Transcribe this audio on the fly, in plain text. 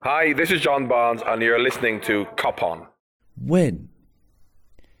Hi, this is John Barnes, and you're listening to Cop On. When,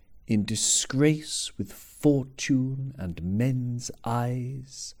 in disgrace with fortune and men's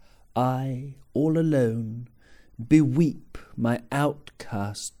eyes, I, all alone, beweep my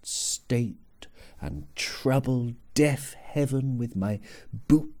outcast state, and trouble deaf heaven with my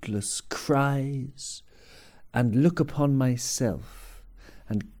bootless cries, and look upon myself,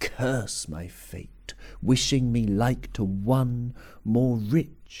 and curse my fate, wishing me like to one more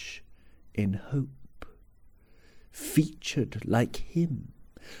rich in hope, featured like him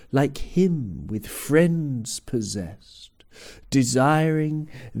with friends possessed, desiring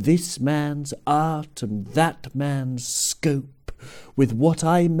this man's art and that man's scope, with what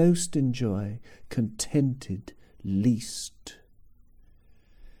I most enjoy, contented least.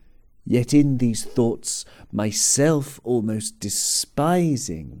 Yet in these thoughts myself almost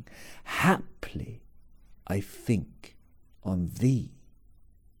despising, haply I think on thee.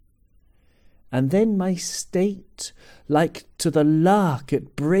 And then my state, like to the lark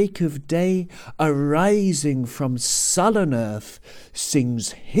at break of day, arising from sullen earth,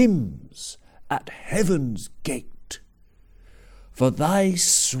 sings hymns at heaven's gate. For thy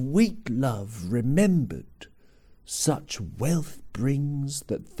sweet love remembered such wealth brings,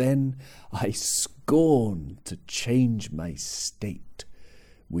 that then I scorn to change my state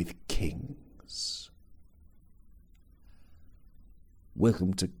with kings.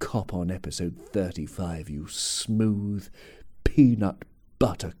 Welcome to Cop On episode 35, you smooth peanut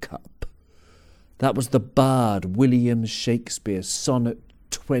buttercup. That was the bard William Shakespeare, sonnet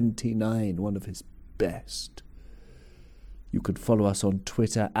 29, one of his best. You can follow us on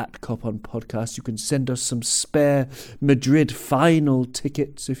Twitter at Cop On Podcast. You can send us some spare Madrid final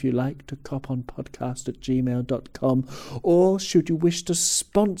tickets, if you like, to coponpodcast@gmail.com. Or should you wish to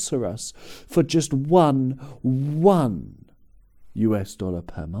sponsor us for just one US dollar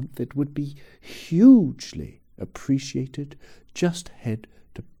per month, it would be hugely appreciated. Just head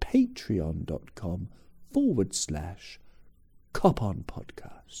to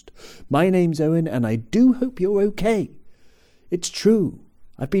patreon.com/CopOnPodcast. My name's Owen, and I do hope you're okay. It's true.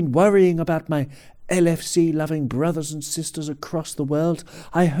 I've been worrying about my LFC-loving brothers and sisters across the world.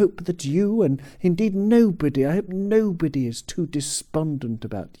 I hope that you, and indeed I hope nobody is too despondent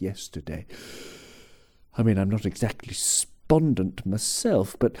about yesterday. I mean, I'm not exactly despondent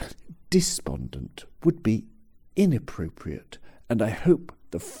myself, but despondent would be inappropriate, and I hope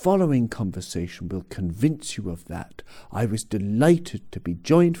the following conversation will convince you of that. I was delighted to be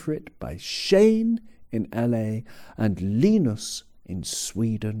joined for it by Shane in LA and Linus in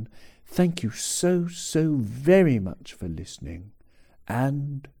Sweden. Thank you so very much for listening,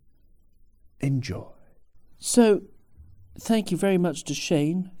 and enjoy. So, thank you very much to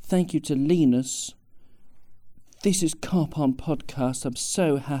Shane. Thank you to Linus. This is Cop On Podcast. I'm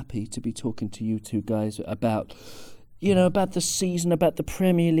so happy to be talking to you two guys about the season, about the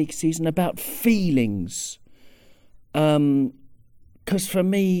Premier League season, about feelings. 'Cause for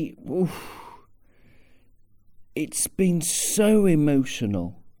me, it's been so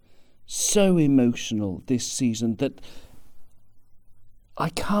emotional this season that I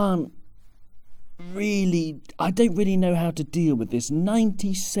don't really know how to deal with this.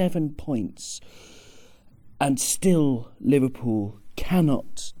 97 points, and still Liverpool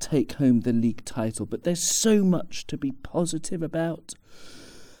cannot take home the league title. But there's so much to be positive about.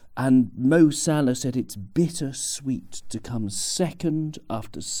 And Mo Salah said it's bittersweet to come second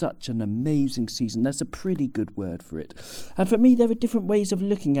after such an amazing season. That's a pretty good word for it. And for me, there are different ways of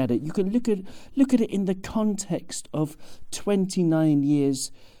looking at it. You can look at it in the context of 29 years,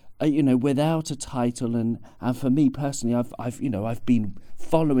 without a title. And for me personally, I've been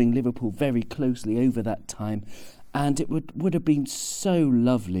following Liverpool very closely over that time, and it would have been so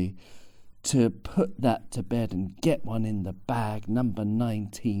lovely to put that to bed and get one in the bag, number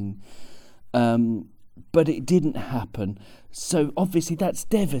 19. But it didn't happen. So obviously that's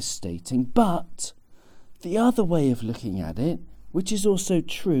devastating. But the other way of looking at it, which is also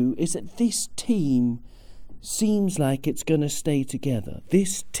true, is that this team seems like it's going to stay together.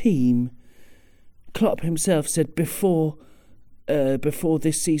 This team, Klopp himself said before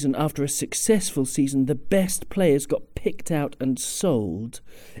this season, after a successful season, the best players got picked out and sold.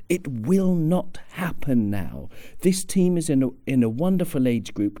 It will not happen now. This team is in a wonderful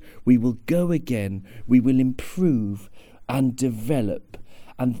age group. We will go again. We will improve and develop.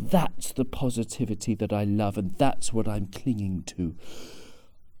 And that's the positivity that I love, and that's what I'm clinging to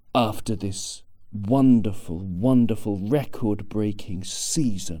after this wonderful record-breaking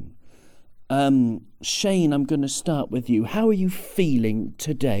season. Shane, I'm going to start with you. How are you feeling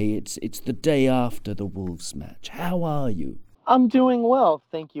today? It's the day after the Wolves match. How are you? I'm doing well.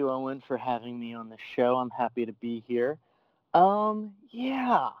 Thank you, Owen, for having me on the show. I'm happy to be here.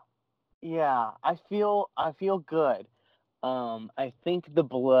 Yeah, I feel good. I think the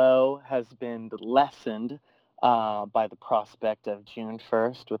blow has been lessened by the prospect of June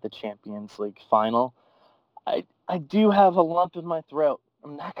 1st with the Champions League final. I do have a lump in my throat.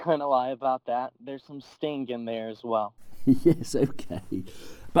 I'm not gonna lie about that. There's some sting in there as well. Yes, okay.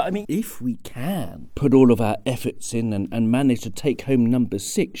 But I mean, if we can put all of our efforts in and manage to take home number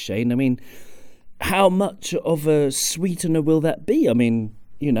 6, Shane, I mean, how much of a sweetener will that be? I mean,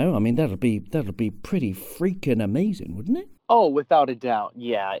 that'll be pretty freaking amazing, wouldn't it? Oh, without a doubt,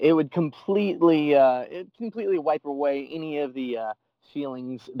 yeah. It completely wipe away any of the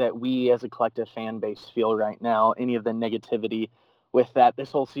feelings that we as a collective fan base feel right now. Any of the negativity with that.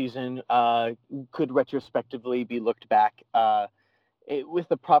 This whole season could retrospectively be looked back with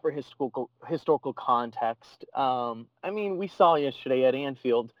the proper historical context. I mean, we saw yesterday at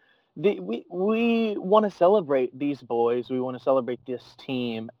Anfield. We want to celebrate these boys. We want to celebrate this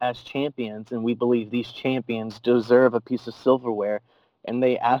team as champions, and we believe these champions deserve a piece of silverware, and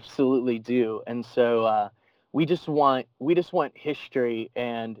they absolutely do. And so we just want history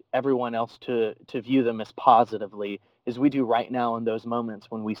and everyone else to view them as positively as we do right now in those moments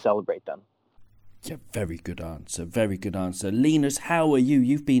when we celebrate them. Yeah, very good answer. Very good answer. Linus, how are you?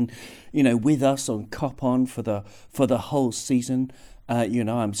 You've been, with us on Cop On for the whole season.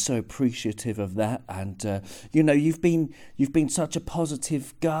 I'm so appreciative of that, and you've been such a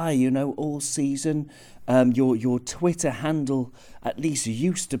positive guy, all season. Your Twitter handle at least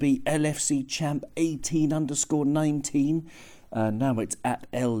used to be LFC Champ 18_19. Now it's at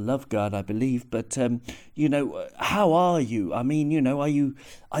L Loveguard, I believe. But how are you? I mean, are you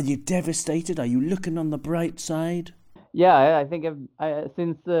devastated? Are you looking on the bright side? Yeah, I think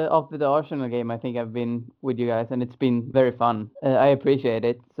since after the Arsenal game, I think I've been with you guys, and it's been very fun. I appreciate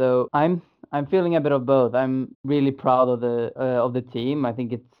it. So I'm feeling a bit of both. I'm really proud of the team. I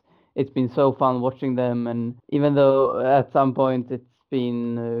think it's been so fun watching them, and even though at some point it's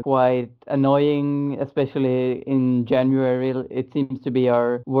been quite annoying, especially in January, it seems to be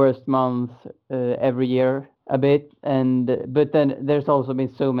our worst month every year a bit, but then there's also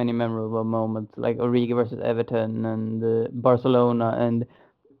been so many memorable moments like Origi versus Everton and Barcelona, and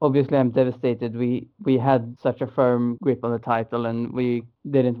obviously I'm devastated. We had such a firm grip on the title and we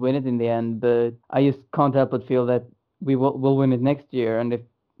didn't win it in the end, but I just can't help but feel that we'll win it next year, and if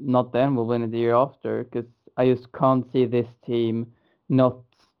not then we'll win it the year after, because I just can't see this team not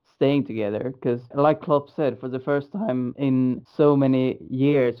staying together, because like Klopp said, for the first time in so many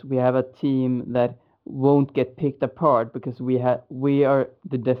years we have a team that won't get picked apart, because we are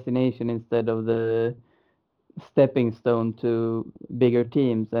the destination instead of the stepping stone to bigger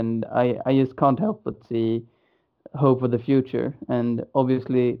teams, and I just can't help but see hope for the future, and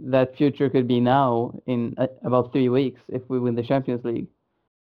obviously that future could be now in about 3 weeks if we win the Champions League.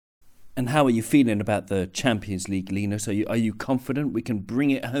 And how are you feeling about the Champions League, Linus? Are you confident we can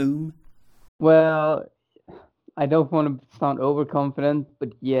bring it home? Well, I don't want to sound overconfident, but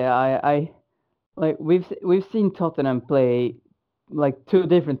yeah, I like we've seen Tottenham play, like two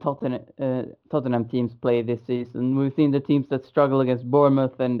different Tottenham teams play this season. We've seen the teams that struggle against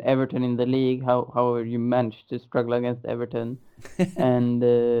Bournemouth and Everton in the league. How you managed to struggle against Everton, and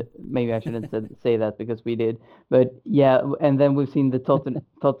maybe I shouldn't say that because we did. But yeah, and then we've seen the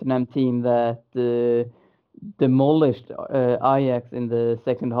Tottenham team that demolished Ajax in the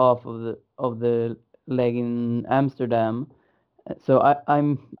second half of the leg in Amsterdam. So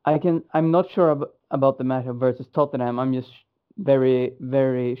I'm not sure about the matchup versus Tottenham. I'm just very,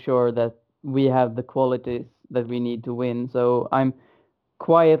 very sure that we have the qualities that we need to win. So I'm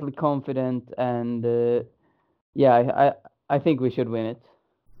quietly confident, and yeah, I think we should win it.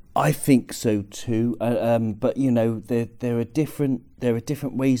 I think so too. But there are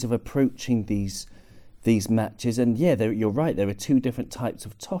different ways of approaching these matches, and yeah, you're right. There are two different types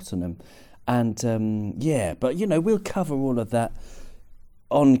of Tottenham. And but we'll cover all of that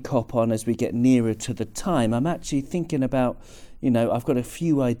on Cop On as we get nearer to the time. I'm actually thinking about, I've got a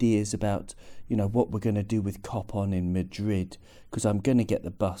few ideas about, what we're going to do with Cop On in Madrid, because I'm going to get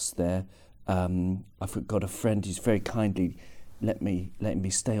the bus there. I've got a friend who's very kindly let me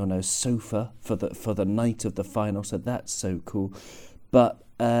stay on her sofa for the night of the final, so that's so cool. But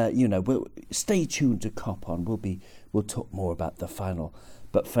we'll stay tuned to Cop On. We'll talk more about the final.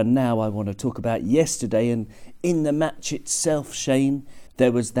 But for now, I want to talk about yesterday, and in the match itself, Shane, there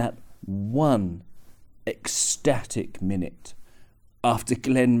was that one ecstatic minute after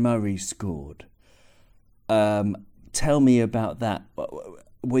Glenn Murray scored. Tell me about that.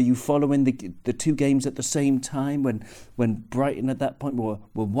 were you following the two games at the same time when Brighton at that point were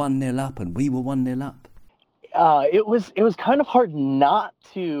 1-0 up and we were 1-0 up? It was kind of hard not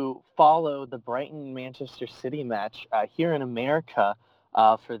to follow the Brighton-Manchester City match here in America.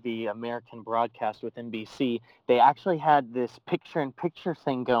 For the American broadcast with NBC, they actually had this picture-in-picture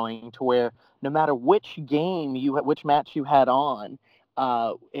thing going to where no matter which match you had on,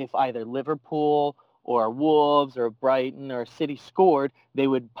 if either Liverpool or Wolves or Brighton or City scored, they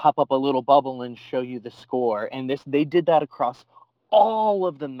would pop up a little bubble and show you the score. And they did that across all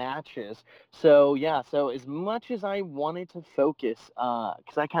of the matches. So as much as I wanted to focus,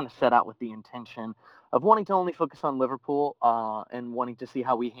 because I kind of set out with the intention of wanting to only focus on Liverpool and wanting to see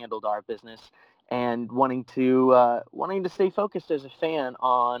how we handled our business and wanting to stay focused as a fan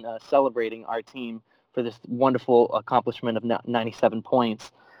on celebrating our team for this wonderful accomplishment of 97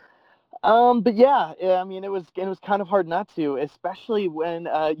 points. But yeah, I mean, it was kind of hard not to, especially when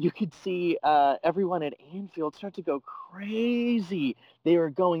you could see everyone at Anfield start to go crazy. They were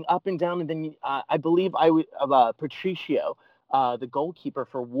going up and down, and then I believe Patricio, the goalkeeper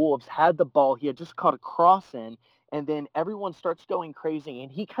for Wolves, had the ball. He had just caught a cross in, and then everyone starts going crazy,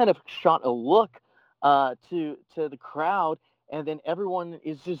 and he kind of shot a look to the crowd, and then everyone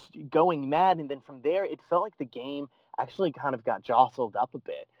is just going mad. And then from there, it felt like the game actually kind of got jostled up a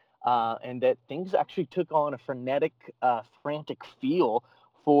bit. And that things actually took on a frenetic, frantic feel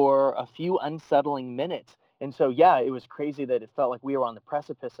for a few unsettling minutes. And so, yeah, it was crazy that it felt like we were on the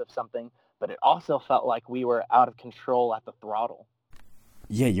precipice of something, but it also felt like we were out of control at the throttle.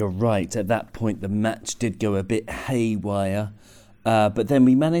 Yeah, you're right. At that point, the match did go a bit haywire. But then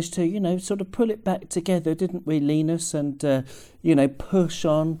we managed to, sort of pull it back together, didn't we, Linus? And, push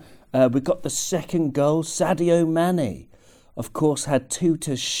on. We got the second goal. Sadio Mane, of course, had two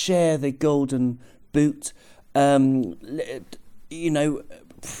to share the golden boot.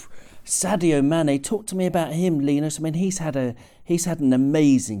 Sadio Mane, talk to me about him, Linus. I mean, he's had an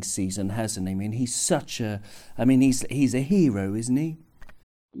amazing season, hasn't he? I mean, he's he's a hero, isn't he?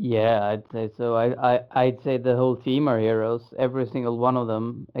 Yeah, I'd say so. I'd say the whole team are heroes, every single one of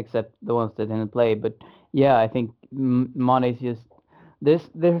them, except the ones that didn't play. But yeah, I think Mane's just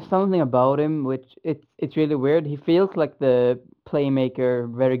there's something about him which it's really weird. He feels like the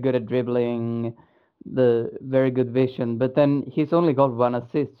playmaker, very good at dribbling, the very good vision. But then he's only got one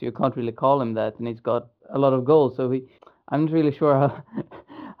assist, so you can't really call him that, and he's got a lot of goals. So I'm not really sure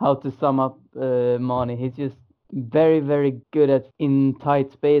how to sum up Mane. He's just very, very good at in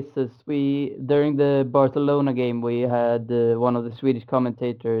tight spaces. During the Barcelona game, we had one of the Swedish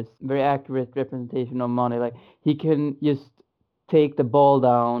commentators, very accurate representation of Mane. Like, he can just take the ball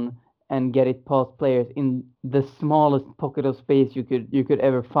down and get it past players in the smallest pocket of space you could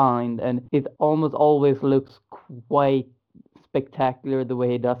ever find, and it almost always looks quite spectacular the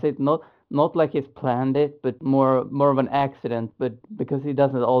way he does it. Not like he's planned it, but more of an accident. But because he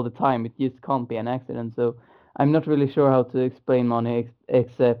does it all the time, it just can't be an accident. So I'm not really sure how to explain Mane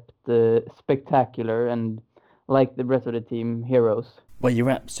except spectacular and, like the rest of the team, heroes. Well, you're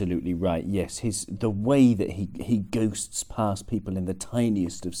absolutely right. Yes, the way that he ghosts past people in the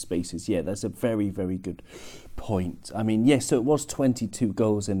tiniest of spaces. Yeah, that's a very, very good point. I mean, yes, so it was 22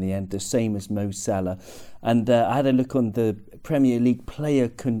 goals in the end, the same as Mo Salah. And I had a look on the Premier League player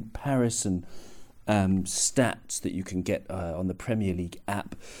comparison stats that you can get on the Premier League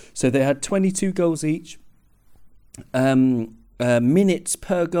app. So they had 22 goals each. Minutes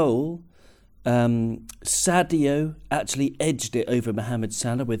per goal. Sadio actually edged it over Mohamed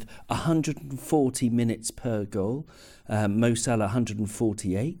Salah with 140 minutes per goal. Mo Salah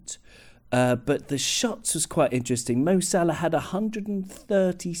 148. But the shots was quite interesting. Mo Salah had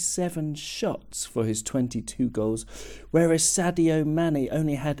 137 shots for his 22 goals, whereas Sadio Mane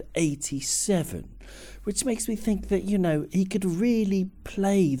only had 87. Which makes me think that, he could really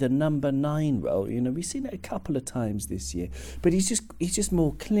play the number 9 role. We've seen it a couple of times this year, but he's just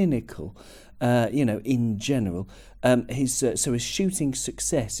more clinical, in general. So his shooting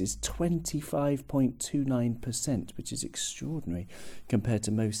success is 25.29%, which is extraordinary compared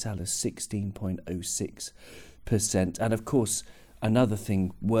to Mo Salah's 16.06%. And of course, another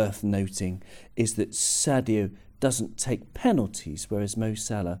thing worth noting is that Sadio doesn't take penalties, whereas Mo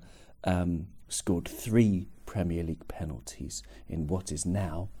Salah scored 3 Premier League penalties in what is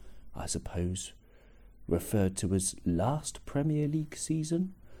now, I suppose, referred to as last Premier League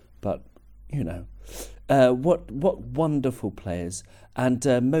season. But, what wonderful players. And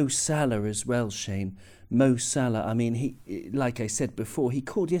Mo Salah as well, Shane. Mo Salah, I mean, he, like I said before, he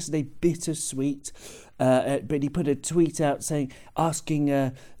called yesterday bittersweet, but he put a tweet out asking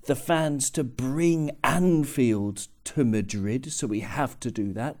the fans to bring Anfield to Madrid, so we have to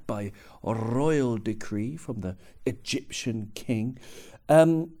do that by royal decree from the Egyptian king.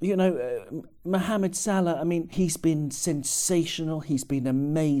 Mohamed Salah, I mean, he's been sensational. He's been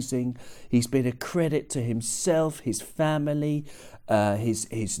amazing. He's been a credit to himself, his family,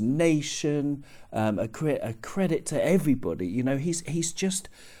 his nation, a credit to everybody. He's just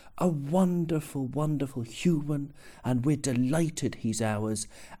a wonderful, wonderful human, and we're delighted he's ours.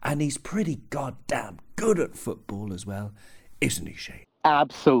 And he's pretty goddamn good at football as well, isn't he, Shane?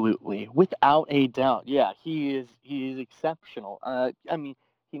 Absolutely, without a doubt. Yeah, he is exceptional.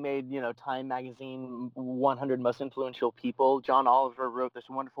 He made Time Magazine 100 most influential people. John Oliver wrote this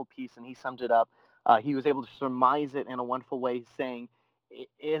wonderful piece, and he summed it up. He was able to surmise it in a wonderful way, saying,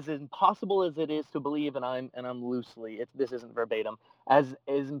 "As impossible as it is to believe," and I'm loosely. This isn't verbatim. As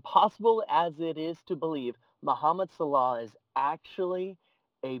impossible as it is to believe, Mohamed Salah is actually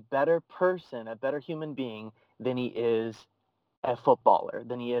a better person, a better human being than he is a footballer,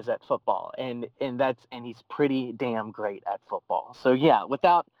 than he is at football, and he's pretty damn great at football. So yeah,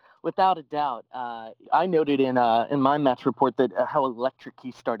 without a doubt, I noted in my match report that how electric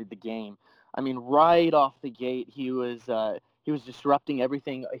he started the game. I mean, right off the gate, he was disrupting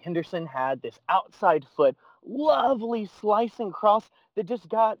everything. Henderson had this outside foot, lovely slicing cross that just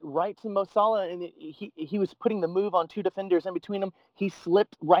got right to Mo Salah, and he was putting the move on two defenders in between them. He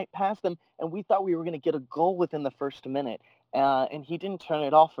slipped right past them, and we thought we were going to get a goal within the first minute. And he didn't turn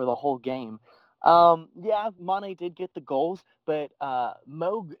it off for the whole game. Mane did get the goals, but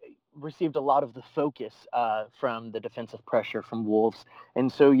Mo received a lot of the focus from the defensive pressure from Wolves.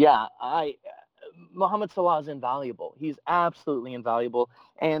 And so, Mohamed Salah is invaluable. He's absolutely invaluable.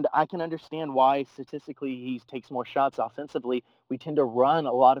 And I can understand why statistically he takes more shots offensively. We tend to run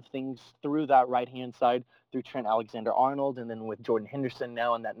a lot of things through that right-hand side through Trent Alexander-Arnold, and then with Jordan Henderson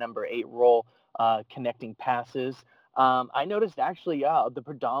now in that number 8 role, connecting passes. I noticed actually, the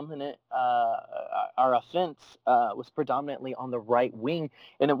predominant, our offense was predominantly on the right wing.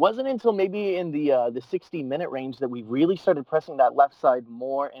 And it wasn't until maybe in the 60-minute range that we really started pressing that left side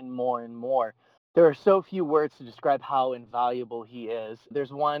more and more and more. There are so few words to describe how invaluable he is.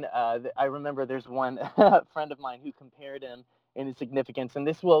 There's one, I remember there's one friend of mine who compared him in his significance, and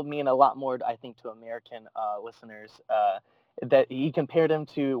this will mean a lot more, I think, to American listeners, that he compared him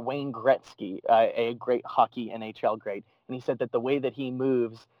to Wayne Gretzky, a great hockey NHL great. And he said that the way that he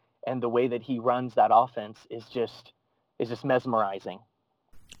moves and the way that he runs that offense is just mesmerizing.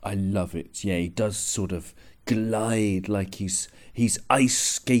 I love it. Yeah, he does sort of glide like he's ice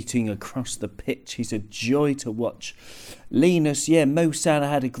skating across the pitch. He's a joy to watch. Linus, Mo Salah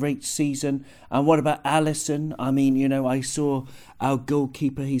had a great season. And what about Alisson? I mean, I saw our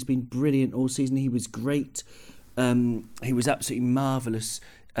goalkeeper. He's been brilliant all season. He was great. He was absolutely marvellous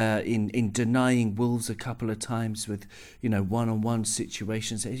in denying Wolves a couple of times with, one-on-one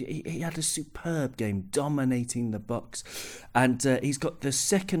situations. He had a superb game, dominating the box. And he's got the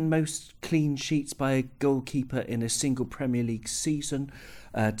second most clean sheets by a goalkeeper in a single Premier League season.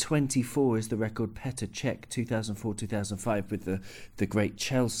 24 is the record. Petr Cech, 2004-2005 with the great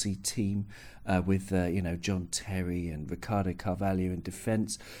Chelsea team. With John Terry and Ricardo Carvalho in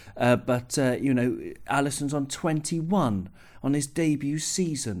defence. But Alisson's on 21 on his debut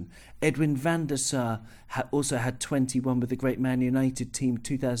season. Edwin van der Sar also had 21 with the great Man United team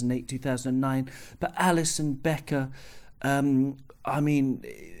 2008-2009. But Alisson Becker, can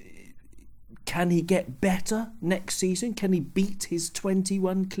he get better next season? Can he beat his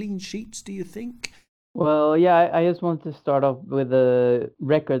 21 clean sheets, do you think? Well, yeah, I just want to start off with a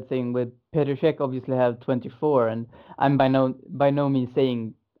record thing. With Petr Cech obviously have 24, and I'm by no means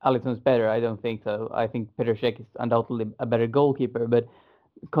saying Alisson's better. I don't think so. I think Petr Cech is undoubtedly a better goalkeeper, but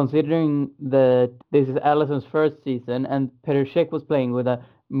considering that this is Alisson's first season and Petr Cech was playing with a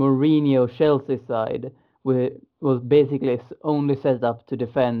Mourinho Chelsea side, was basically only set up to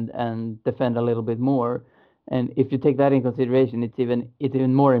defend a little bit more. And if you take that in consideration, it's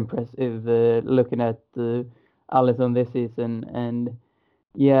even more impressive looking at Alisson this season. And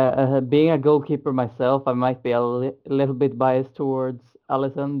being a goalkeeper myself, I might be a little bit biased towards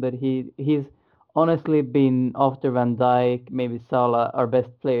Alisson, but he's honestly been, after Van Dijk, maybe Salah, our best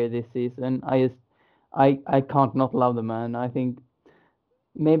player this season. I can't not love the man. I think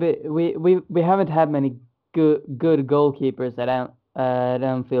maybe we haven't had many good goalkeepers at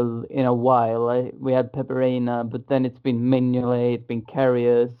Anfield in a while. We had Pepe Reina, but then it's been Mignolet, it's been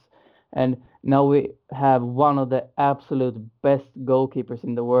Karius, And now we have one of the absolute best goalkeepers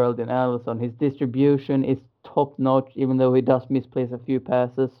in the world in Alisson. His distribution is top notch, even though he does misplace a few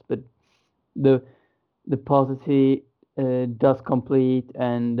passes. But the passes he does complete,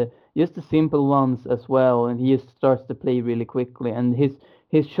 and just the simple ones as well. And he just starts to play really quickly. And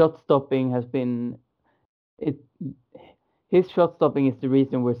his shot stopping has been it. His shot stopping is the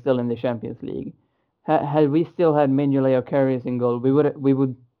reason we're still in the Champions League. Had we still had Mignolet or Karius in goal, we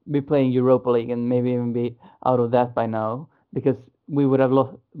would be playing Europa League and maybe even be out of that by now, because we would have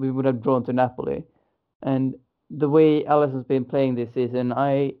lost. We would have drawn to Napoli. And the way Alice has been playing this season,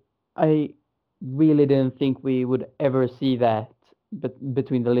 I really didn't think we would ever see that, but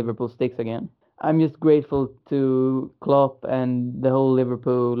between the Liverpool sticks again. I'm just grateful to Klopp and the whole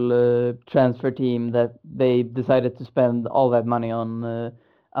Liverpool transfer team that they decided to spend all that money on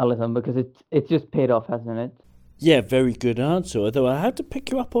Alisson, because it's just paid off, hasn't it? Yeah, very good answer. Although I had to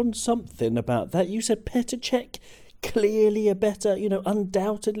pick you up on something about that. You said Petr Cech, clearly a better,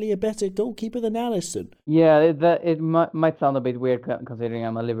 undoubtedly a better goalkeeper than Alisson. Yeah, it might sound a bit weird considering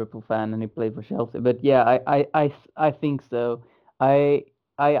I'm a Liverpool fan and he played for Chelsea, but yeah, I think so. I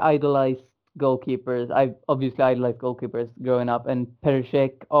idolize goalkeepers. I obviously idolized goalkeepers growing up, and Petr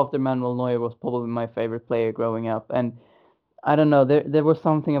Cech after Manuel Neuer was probably my favorite player growing up. And I don't know, there was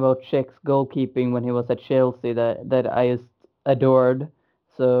something about Cech's goalkeeping when he was at Chelsea that I just adored.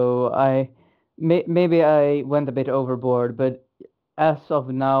 So maybe I went a bit overboard, but as of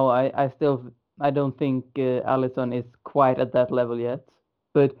now, I don't think Alisson is quite at that level yet.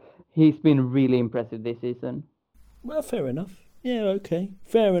 But he's been really impressive this season. Well, fair enough. Yeah, okay,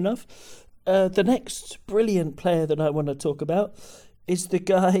 fair enough. The next brilliant player that I want to talk about is the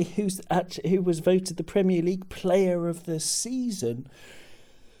guy who was voted the Premier League Player of the Season,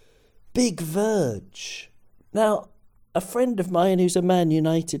 Big Verge. Now, a friend of mine who's a Man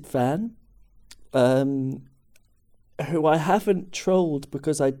United fan, who I haven't trolled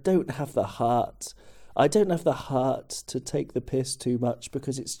because I don't have the heart. I don't have the heart to take the piss too much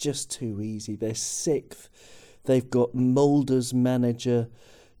because it's just too easy. They're sixth. They've got Mulder's manager,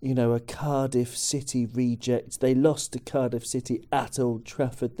 a Cardiff City reject. They lost to Cardiff City at Old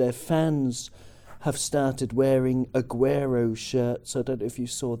Trafford. Their fans have started wearing Aguero shirts. I don't know if you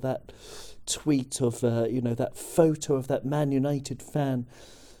saw that tweet of, that photo of that Man United fan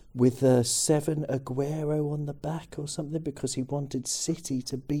with 7 Aguero on the back or something, because he wanted City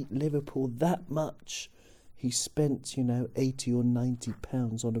to beat Liverpool that much. He spent, 80 or 90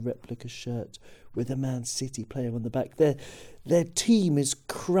 pounds on a replica shirt with a Man City player on the back. Their team is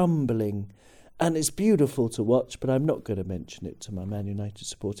crumbling, and it's beautiful to watch, but I'm not going to mention it to my Man United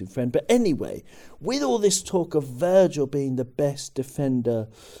supporting friend. But anyway, with all this talk of Virgil being the best defender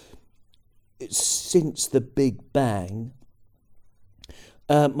since the Big Bang,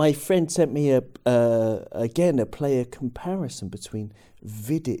 my friend sent me a player comparison between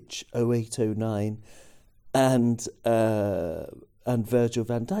Vidic 0809 and Virgil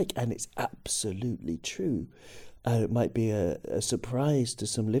van Dijk, and it's absolutely true. It might be a surprise to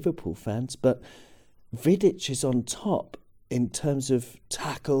some Liverpool fans, but Vidic is on top in terms of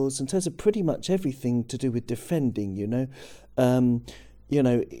tackles, in terms of pretty much everything to do with defending.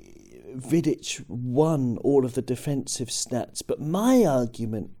 Vidic won all of the defensive stats, but my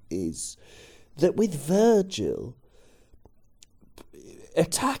argument is that with Virgil,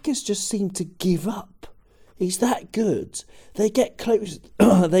 attackers just seem to give up. He's that good. They get close.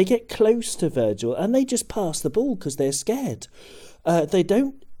 They get close to Virgil, and they just pass the ball because they're scared. They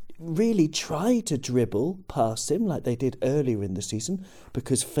don't really try to dribble past him like they did earlier in the season,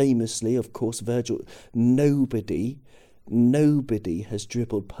 because famously, of course, Virgil, nobody has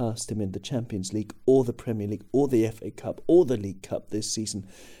dribbled past him in the Champions League or the Premier League or the FA Cup or the League Cup this season.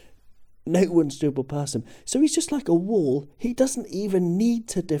 No one's dribbled past him. So he's just like a wall. He doesn't even need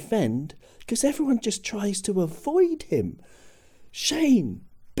to defend because everyone just tries to avoid him. Shane,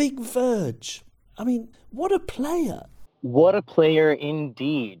 Big Verge. I mean, what a player. What a player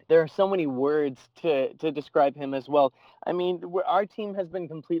indeed. There are so many words to describe him as well. I mean, our team has been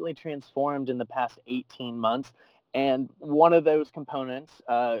completely transformed in the past 18 months. And one of those components,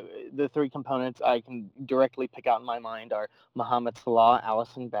 the 3 components I can directly pick out in my mind are Mohamed Salah,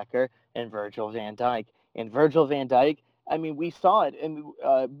 Alisson Becker, and Virgil van Dijk. And Virgil van Dijk, I mean, we saw it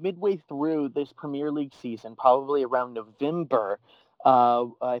midway through this Premier League season, probably around November,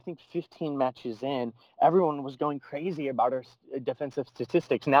 I think 15 matches in, everyone was going crazy about our defensive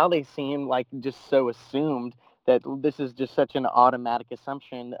statistics. Now they seem like just so assumed that this is just such an automatic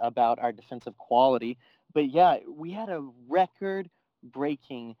assumption about our defensive quality. But yeah, we had a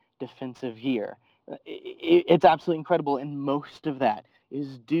record-breaking defensive year. It's absolutely incredible, and most of that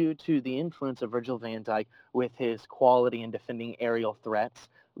is due to the influence of Virgil van Dijk with his quality in defending aerial threats,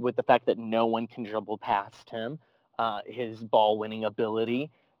 with the fact that no one can dribble past him, his ball-winning ability,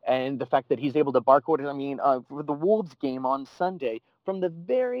 and the fact that he's able to bark orders. I mean, for the Wolves game on Sunday, from the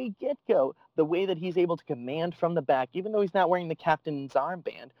very get-go, the way that he's able to command from the back, even though he's not wearing the captain's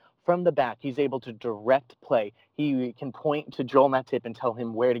armband, from the back, he's able to direct play. He can point to Joel Matip and tell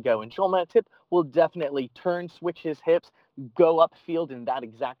him where to go. And Joel Matip will definitely switch his hips, go upfield in that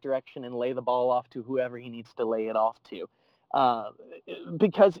exact direction, and lay the ball off to whoever he needs to lay it off to.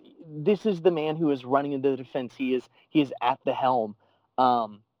 Because this is the man who is running in the defense. He is at the helm.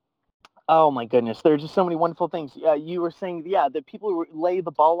 Oh my goodness, there are just so many wonderful things. You were saying, that people lay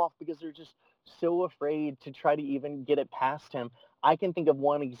the ball off because they're just so afraid to try to even get it past him. I can think of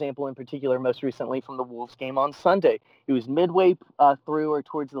one example in particular, most recently from the Wolves game on Sunday. It was midway through or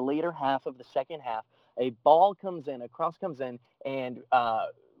towards the later half of the second half. A ball comes in, a cross comes in, and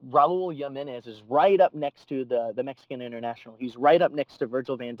Raul Jimenez is right up next to the Mexican international. He's right up next to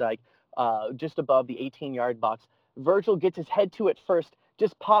Virgil van Dijk, just above the 18-yard box. Virgil gets his head to it first,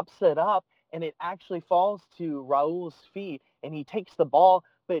 just pops it up, and it actually falls to Raul's feet, and he takes the ball,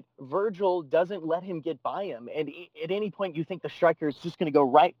 but Virgil doesn't let him get by him. And at any point, you think the striker is just going to go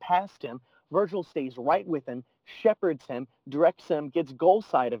right past him. Virgil stays right with him, shepherds him, directs him, gets goal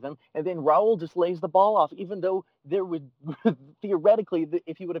side of him, and then Raul just lays the ball off, even though there would, theoretically,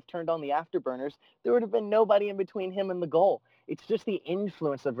 if he would have turned on the afterburners, there would have been nobody in between him and the goal. It's just the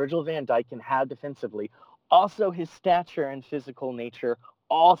influence that Virgil van Dijk can have defensively. Also, his stature and physical nature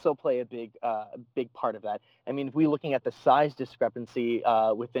also play a big part of that. I mean, if we're looking at the size discrepancy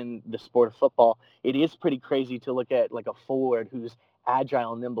within the sport of football, it is pretty crazy to look at like a forward who's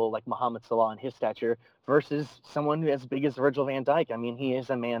agile, nimble, like Mohamed Salah in his stature, versus someone who as big as Virgil van Dijk. I mean, he is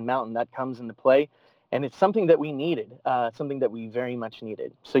a man mountain. That comes into play, and it's something that we needed, something that we very much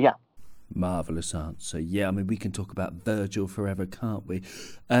needed. So, yeah. Marvellous answer. Yeah, I mean, we can talk about Virgil forever, can't we?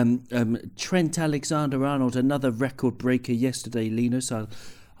 Trent Alexander-Arnold, another record breaker yesterday, Linus. I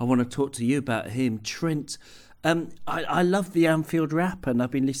want to talk to you about him. Trent, I love the Anfield Wrap, and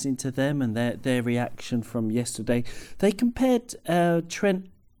I've been listening to them and their reaction from yesterday. They compared Trent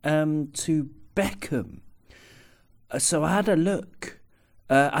to Beckham. So I had a look.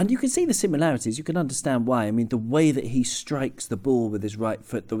 And you can see the similarities. You can understand why. I mean, the way that he strikes the ball with his right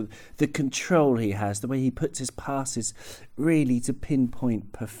foot, the control he has, the way he puts his passes really to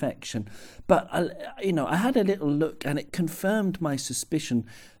pinpoint perfection. But, I had a little look and it confirmed my suspicion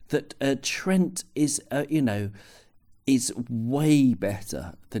that Trent is way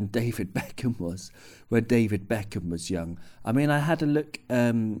better than David Beckham was when David Beckham was young. I mean, I had a look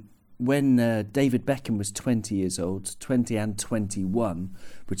when David Beckham was 20 years old, 20 and 21,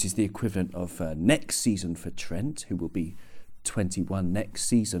 which is the equivalent of next season for Trent, who will be 21 next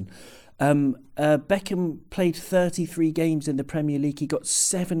season. Beckham played 33 games in the Premier League. He got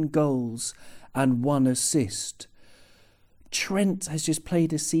 7 goals and 1 assist. Trent has just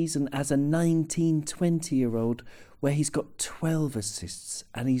played a season as a 19, 20-year-old where he's got 12 assists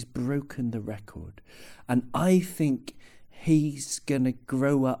and he's broken the record. And I think he's going to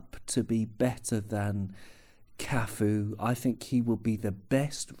grow up to be better than Cafu. I think he will be the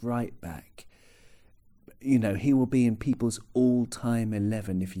best right back. He will be in people's all-time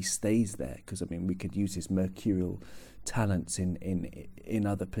 11 if he stays there, because, I mean, we could use his mercurial talents in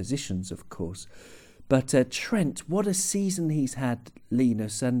other positions, of course. But Trent, what a season he's had,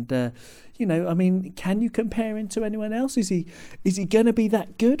 Linus. And, can you compare him to anyone else? Is he going to be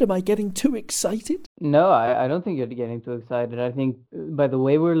that good? Am I getting too excited? No, I don't think you're getting too excited. I think by the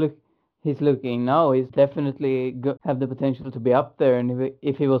way he's looking now, he's definitely have the potential to be up there. And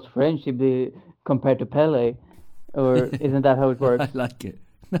if he was French, he'd be compared to Pele. Or isn't that how it works? I like it.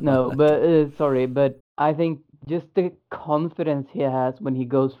 No, but I think just the confidence he has when he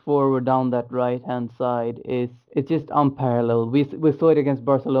goes forward down that right-hand side it's just unparalleled. We saw it against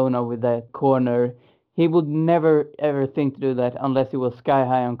Barcelona with that corner. He would never ever think to do that unless he was sky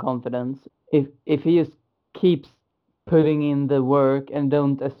high on confidence. If he just keeps putting in the work and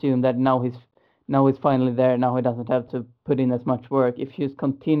don't assume that now he's finally there, now he doesn't have to put in as much work. If he just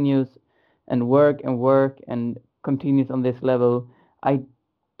continues and work and continues on this level, I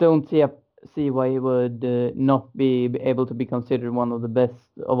don't see why he would not be able to be considered one of the best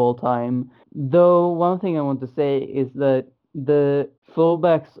of all time. Though one thing I want to say is that the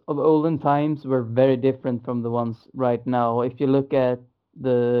fullbacks of olden times were very different from the ones right now. If you look at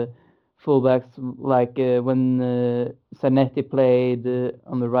the fullbacks like when Zanetti played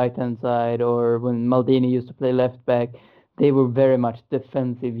on the right-hand side, or when Maldini used to play left back, they were very much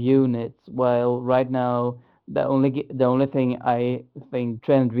defensive units, while right now the only thing I think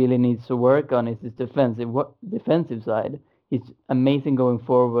Trent really needs to work on is his defensive side. He's amazing going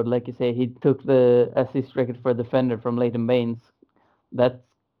forward. Like you say, he took the assist record for a defender from Leighton Baines. That's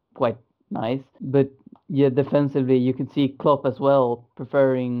quite nice. But yeah, defensively, you can see Klopp as well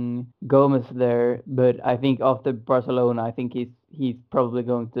preferring Gomez there. But I think after Barcelona, I think he's probably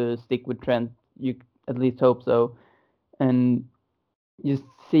going to stick with Trent. You at least hope so. And just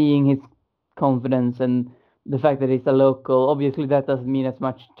seeing his confidence and the fact that he's a local, obviously that doesn't mean as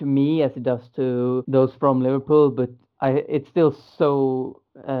much to me as it does to those from Liverpool, but it's still so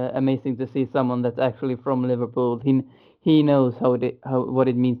amazing to see someone that's actually from Liverpool. He knows what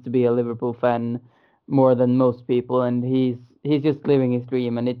it means to be a Liverpool fan more than most people, and he's just living his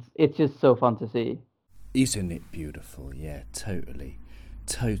dream, and it's just so fun to see. Isn't it beautiful? Yeah, totally.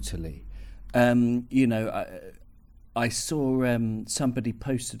 I saw somebody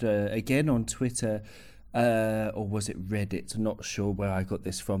posted again on Twitter, or was it Reddit? I'm not sure where I got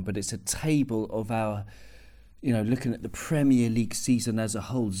this from, but it's a table of our, looking at the Premier League season as a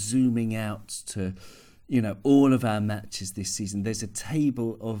whole, zooming out to, all of our matches this season. There's a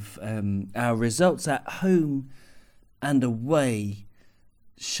table of our results at home and away.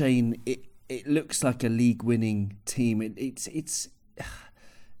 Shane, it looks like a league-winning team. It's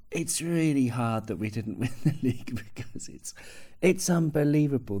really hard that we didn't win the league because it's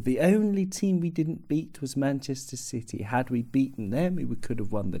unbelievable. The only team we didn't beat was Manchester City. Had we beaten them, we could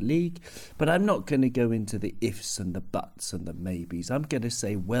have won the league. But I'm not going to go into the ifs and the buts and the maybes. I'm going to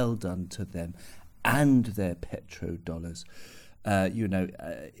say well done to them and their petrodollars.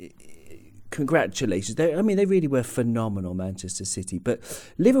 Congratulations. They really were phenomenal, Manchester City. But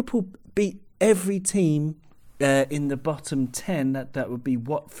Liverpool beat every team in the bottom 10, that would be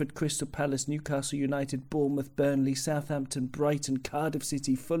Watford, Crystal Palace, Newcastle United, Bournemouth, Burnley, Southampton, Brighton, Cardiff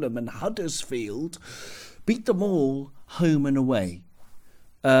City, Fulham and Huddersfield. Beat them all home and away.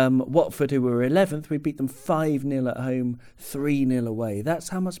 Watford, who were 11th, we beat them 5-0 at home, 3-0 away. That's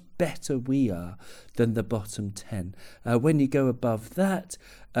how much better we are than the bottom 10. When you go above that,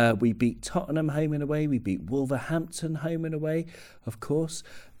 we beat Tottenham home and away. We beat Wolverhampton home and away, of course.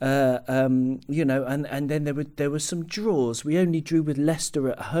 And then there were some draws. We only drew with Leicester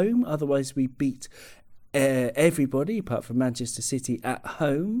at home. Otherwise, we beat everybody apart from Manchester City at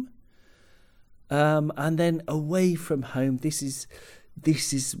home. And then away from home, this is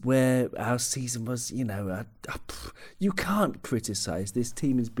where our season was, you can't criticise. This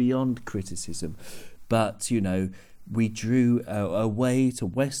team is beyond criticism. But, we drew away to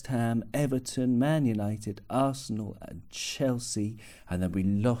West Ham, Everton, Man United, Arsenal and Chelsea. And then we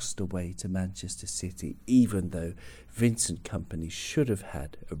lost away to Manchester City, even though Vincent Kompany should have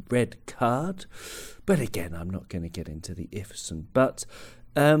had a red card. But again, I'm not going to get into the ifs and buts.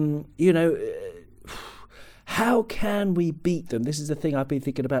 How can we beat them? This is the thing I've been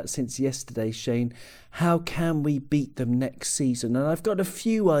thinking about since yesterday, Shane. How can we beat them next season? And I've got a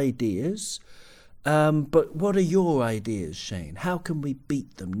few ideas, but what are your ideas, Shane? How can we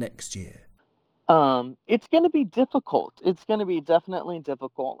beat them next year? It's going to be difficult. It's going to be definitely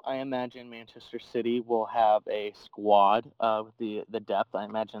difficult. I imagine Manchester City will have a squad with the depth. I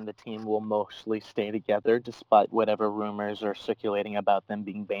imagine the team will mostly stay together despite whatever rumors are circulating about them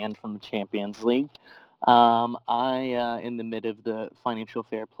being banned from the Champions League. In the mid of the financial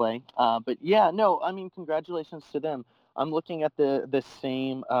fair play. But yeah, no, I mean, congratulations to them. I'm looking at the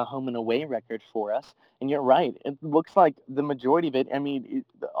same home and away record for us. And you're right. It looks like the majority of it,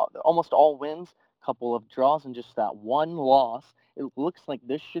 almost all wins, couple of draws, and just that one loss. It looks like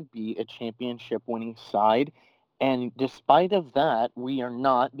this should be a championship winning side. And despite of that, we are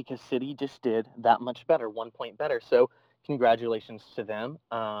not, because City just did that much better, 1 point better. So congratulations to them.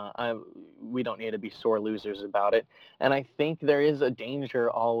 We don't need to be sore losers about it. And I think there is a danger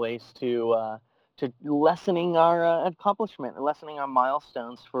always to lessening our accomplishment, lessening our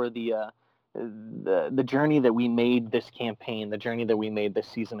milestones for the journey that we made this campaign, the journey that we made this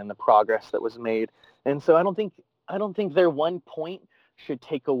season, and the progress that was made. And so I don't think their 1 point should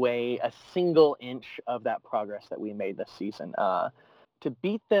take away a single inch of that progress that we made this season. To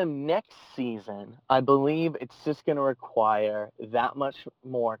beat them next season, I believe it's just going to require that much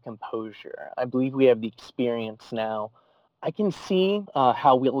more composure. I believe we have the experience now. I can see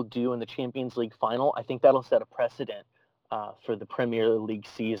how we'll do in the Champions League final. I think that'll set a precedent for the Premier League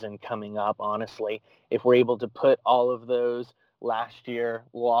season coming up, honestly. If we're able to put all of those last year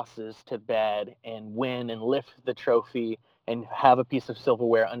losses to bed and win and lift the trophy and have a piece of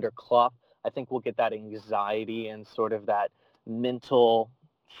silverware under Klopp, I think we'll get that anxiety and sort of that mental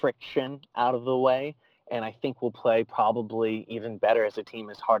friction out of the way, and I think we'll play probably even better as a team,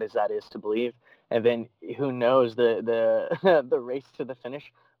 as hard as that is to believe. And then who knows, the the race to the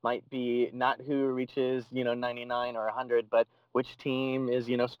finish might be not who reaches 99 or 100, but which team is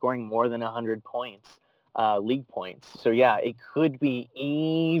scoring more than 100 points, league points. So yeah, it could be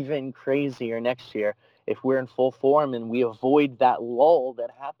even crazier next year if we're in full form and we avoid that lull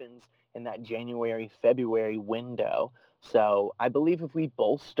that happens in that January-February window. So I believe if we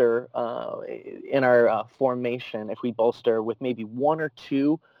bolster in our formation, if we bolster with maybe one or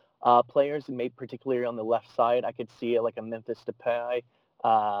two players, and maybe particularly on the left side, I could see it like a Memphis Depay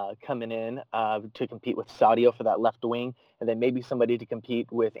coming in to compete with Sadio for that left wing, and then maybe somebody to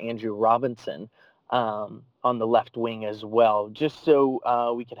compete with Andrew Robinson on the left wing as well, just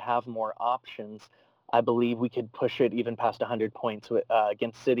so we could have more options. I believe we could push it even past 100 points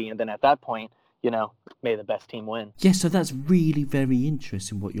against City, and then at that point, may the best team win. Yeah, so that's really very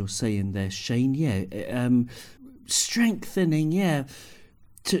interesting what you're saying there, Shane. Yeah, strengthening, yeah.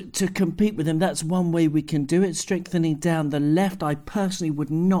 To compete with them, that's one way we can do it. Strengthening down the left. I personally would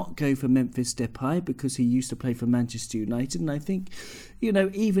not go for Memphis Depay because he used to play for Manchester United, and I think,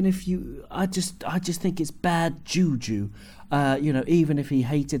 even if I just think it's bad juju. Even if he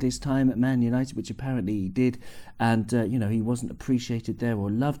hated his time at Man United, which apparently he did, and he wasn't appreciated there or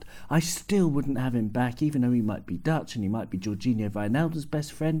loved, I still wouldn't have him back, even though he might be Dutch and he might be Jorginho Wijnaldum's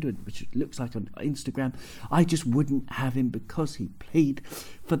best friend, which it looks like on Instagram. I just wouldn't have him because he played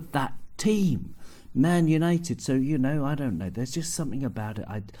for that team, Man United. So I don't know. There's just something about it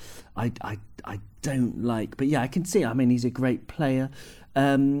I don't like. But yeah, I can see. I mean, he's a great player.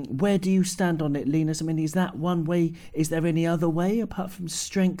 Where do you stand on it, Linus? I mean, is that one way? Is there any other way apart from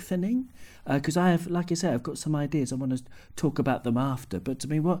strengthening? Because I have, like I said, I've got some ideas. I want to talk about them after. But I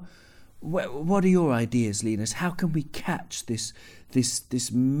mean, what are your ideas, Linus? How can we catch this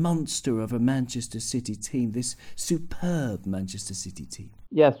monster of a Manchester City team, this superb Manchester City team?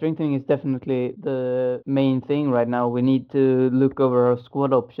 Yeah, strengthening is definitely the main thing right now. We need to look over our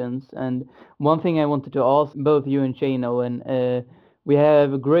squad options. And one thing I wanted to ask both you and Shane, Owen, we have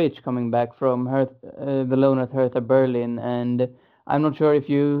Grujic coming back from the loan at Hertha Berlin, and I'm not sure if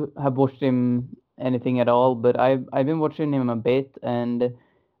you have watched him anything at all, but I've been watching him a bit, and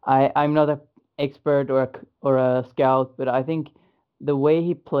I'm not an expert or a scout, but I think the way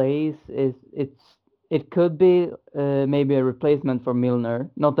he plays it could be maybe a replacement for Milner.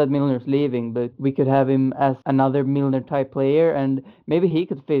 Not that Milner's leaving, but we could have him as another Milner type player, and maybe he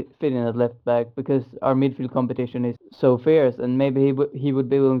could fit in at left back because our midfield competition is so fierce, and maybe he would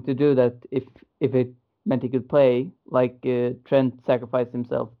be willing to do that if it meant he could play, like Trent sacrificed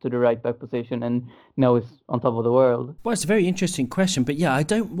himself to the right back position and now is on top of the world. Well, it's a very interesting question, but yeah, I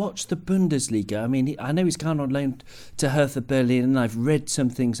don't watch the Bundesliga. I mean, I know he's gone on loan to Hertha Berlin, and I've read some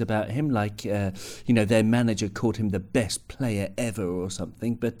things about him, like, their manager called him the best player ever or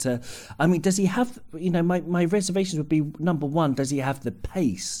something. But, I mean, does he have, my reservations would be, number one, does he have the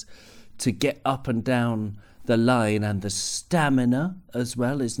pace to get up and down the line, and the stamina as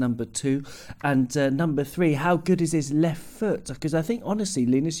well is number two, and number three, how good is his left foot? Because I think honestly,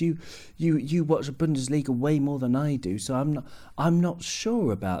 Linus, you watch the Bundesliga way more than I do, so I'm not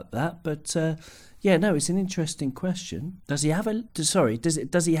sure about that. But it's an interesting question. Does he have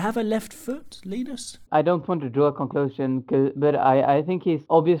a left foot, Linus? I don't want to draw a conclusion, but I think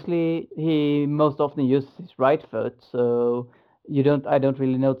he most often uses his right foot, so I don't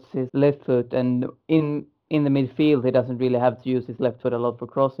really notice his left foot, and in the midfield, he doesn't really have to use his left foot a lot for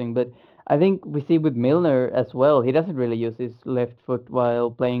crossing. But I think we see with Milner as well, he doesn't really use his left foot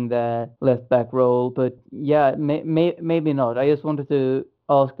while playing the left back role. But yeah, maybe not. I just wanted to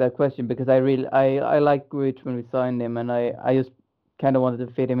ask that question because I like Grujic when we signed him, and I just kind of wanted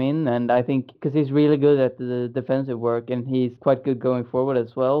to fit him in. And I think because he's really good at the defensive work, and he's quite good going forward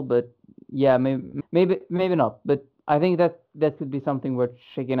as well. But yeah, maybe not. But I think that could be something worth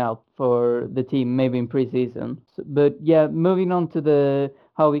checking out for the team, maybe in preseason. But yeah, moving on to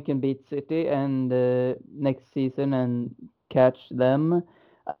how we can beat City and next season and catch them.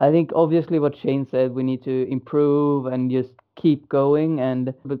 I think obviously what Shane said, we need to improve and just keep going.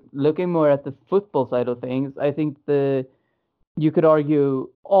 But looking more at the football side of things, I think you could argue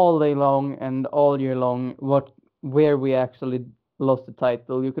all day long and all year long where we actually lost the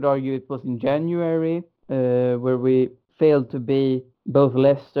title. You could argue it was in January, where we failed to beat both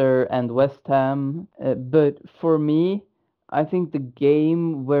Leicester and West Ham. But for me, I think the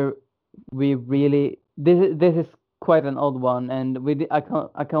game where we really this is quite an odd one, and I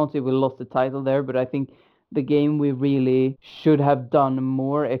can't say we lost the title there, but I think the game we really should have done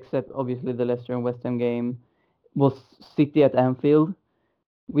more, except obviously the Leicester and West Ham game, was City at Anfield.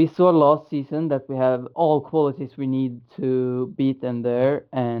 we saw last season that we have all qualities we need to beat them there,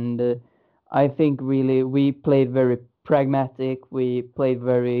 and I think really we played very pragmatic. We played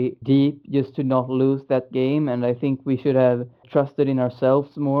very deep just to not lose that game, and I think we should have trusted in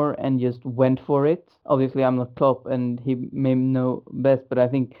ourselves more and just went for it. Obviously, I'm not Klopp, and he may know best, but I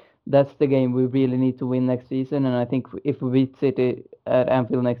think that's the game we really need to win next season. And I think if we beat City at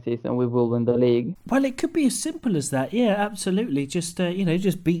Anfield next season, we will win the league. Well, it could be as simple as that. Yeah, absolutely. Just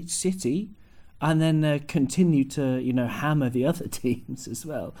just beat City, and then continue to hammer the other teams as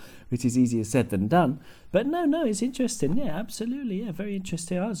well, which is easier said than done. But no, it's interesting. Yeah, absolutely. Yeah, very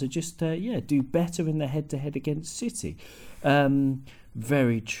interesting answer. Just do better in the head-to-head against City.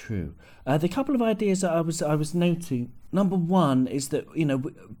 Very true. The couple of ideas that I was noting. Number one is that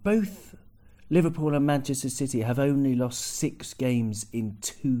both Liverpool and Manchester City have only lost 6 games in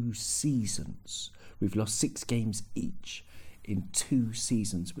 2 seasons. We've lost 6 games each in 2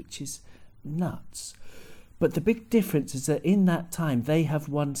 seasons, which is nuts. But the big difference is that in that time they have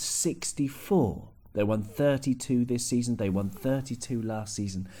won 64. They won 32 this season. They won 32 last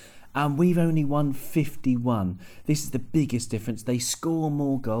season. And we've only won 51. This is the biggest difference. They score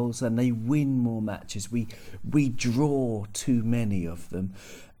more goals and they win more matches. We draw too many of them.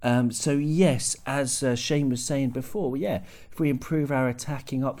 So yes, as Shane was saying before, if we improve our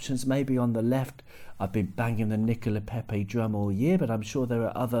attacking options, maybe on the left, I've been banging the Nicola Pepe drum all year, but I'm sure there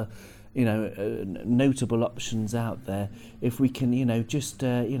are other notable options out there. If we can just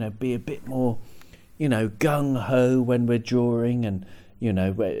be a bit more gung-ho when we're drawing, and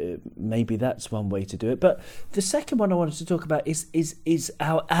maybe that's one way to do it. But the second one I wanted to talk about is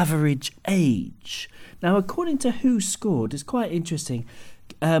our average age. Now, according to Who Scored, it's quite interesting,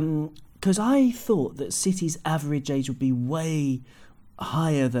 because I thought that City's average age would be way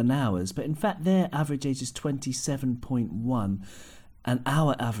higher than ours, but in fact their average age is 27.1 and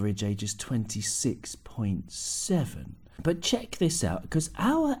our average age is 26.7. But check this out, because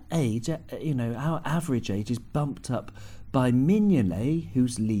our age, our average age is bumped up by Mignolet,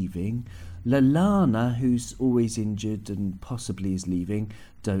 who's leaving, Lallana, who's always injured and possibly is leaving,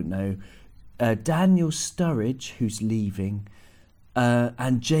 don't know, Daniel Sturridge, who's leaving,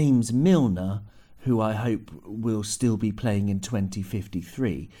 and James Milner, who I hope will still be playing in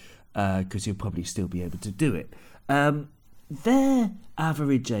 2053, because he'll probably still be able to do it. Their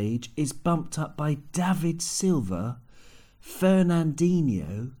average age is bumped up by David Silva,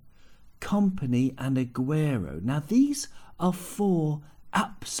 Fernandinho, Kompany and Aguero. Now, these are 4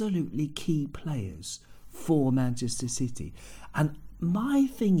 absolutely key players for Manchester City. And my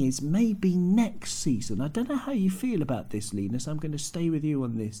thing is, maybe next season, I don't know how you feel about this, Linus, I'm going to stay with you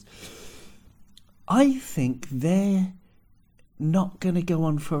on this. I think they're not going to go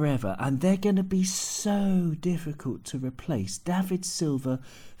on forever, and they're going to be so difficult to replace. David Silva,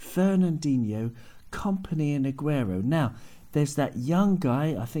 Fernandinho, Kompany and Aguero. Now, there's that young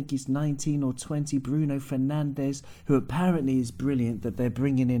guy, I think he's 19 or 20, Bruno Fernandes, who apparently is brilliant, that they're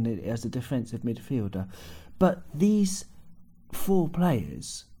bringing in as a defensive midfielder. But these 4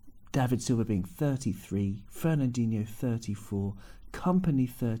 players, David Silva being 33, Fernandinho 34, Kompany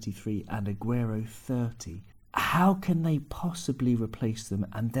 33 and Aguero 30. How can they possibly replace them?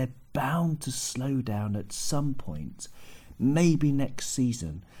 And they're bound to slow down at some point, maybe next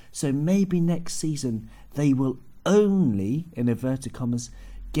season. So maybe next season they will only, in inverted commas,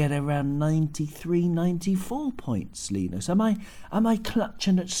 get around 93, 94 points, Linus. Am I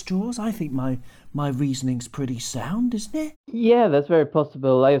clutching at straws? I think my reasoning's pretty sound, isn't it? Yeah, that's very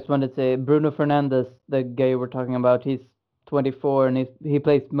possible. I just wanted to say Bruno Fernandes, the guy we're talking about, he's 24 and he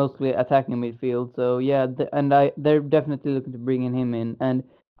plays mostly attacking midfield. So yeah, they're definitely looking to bring him in. And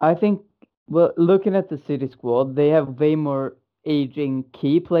I think, well, looking at the City squad, they have way more aging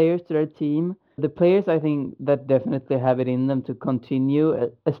key players to their team. The players I think that definitely have it in them to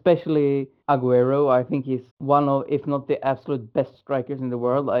continue, especially Aguero. I think he's one of, if not the absolute best strikers in the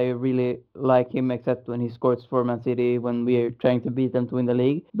world. I really like him, except when he scores for Man City when we're trying to beat them to win the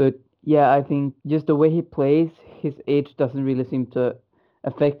league. But yeah, I think just the way he plays, his age doesn't really seem to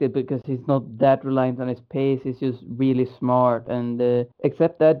affect it because he's not that reliant on his pace. He's just really smart. And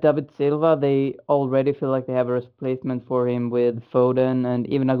except that, David Silva, they already feel like they have a replacement for him with Foden, and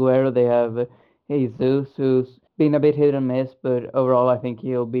even Aguero, they have Jesus, who's been a bit hit and miss, but overall I think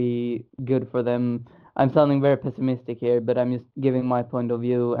he'll be good for them. I'm sounding very pessimistic here, but I'm just giving my point of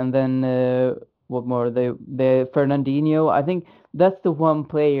view. And then what more? The Fernandinho, I think that's the one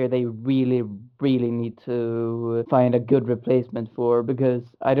player they really need to find a good replacement for, because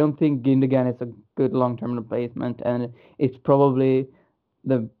I don't think Gundogan is a good long-term replacement, and it's probably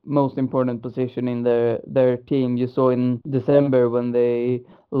the most important position in their team. You saw in December when they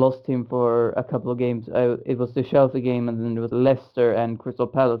lost him for a couple of games. It was the Chelsea game, and then it was Leicester and Crystal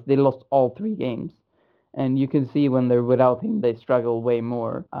Palace. They lost all 3 games. And you can see when they're without him, they struggle way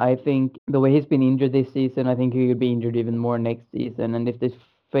more. I think the way he's been injured this season, I think he could be injured even more next season. And if they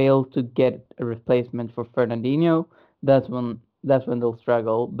fail to get a replacement for Fernandinho, that's when they'll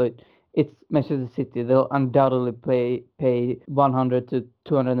struggle. But it's Manchester City. They'll undoubtedly pay 100 to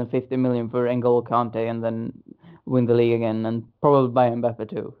 250 million for N'Golo Kante and then win the league again, and probably buy Mbappe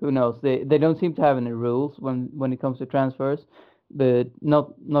too. Who knows? They don't seem to have any rules when it comes to transfers, but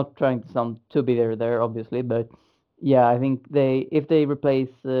not trying to sound too bitter there, obviously. But yeah, I think if they replace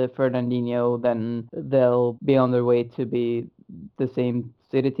Fernandinho, then they'll be on their way to be the same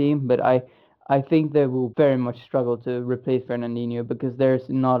City team. But I think they will very much struggle to replace Fernandinho because there's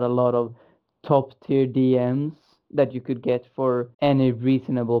not a lot of top tier DMs that you could get for any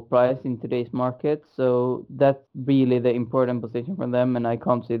reasonable price in today's market. So that's really the important position for them, and I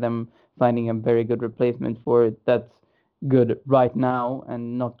can't see them finding a very good replacement for it that's good right now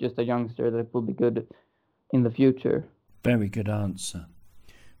and not just a youngster that will be good in the future. Very good answer.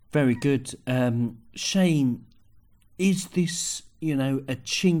 Very good. Shane, is this, a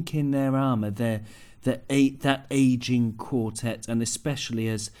chink in their armour, that ageing quartet, and especially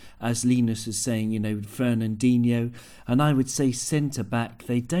as Linus is saying, Fernandinho, and I would say centre-back,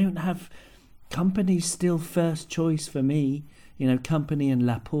 they don't have... Kompany's still first choice for me, Kompany and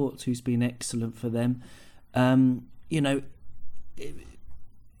Laporte, who's been excellent for them. They're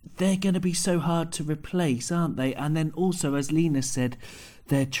going to be so hard to replace, aren't they? And then also, as Lena said,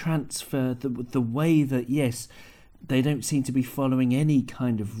 their transfer, the way that, yes, they don't seem to be following any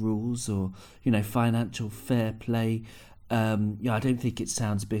kind of rules or, financial fair play. I don't think it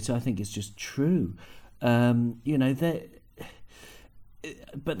sounds bitter. I think it's just true. But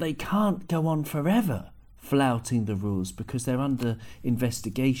they can't go on forever flouting the rules because they're under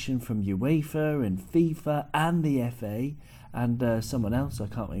investigation from UEFA and FIFA and the FA and someone else I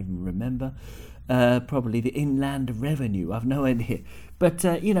can't even remember. Probably the Inland Revenue. I've no idea. But,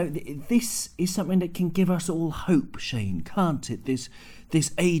 this is something that can give us all hope, Shane, can't it? This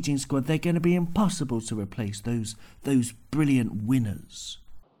ageing squad, they're going to be impossible to replace those brilliant winners.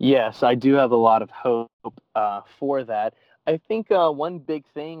 Yes, I do have a lot of hope for that. I think one big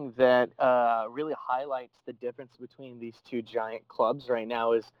thing that really highlights the difference between these two giant clubs right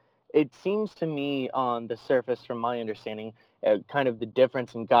now is it seems to me on the surface, from my understanding, kind of the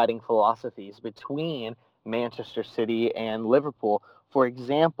difference in guiding philosophies between Manchester City and Liverpool. For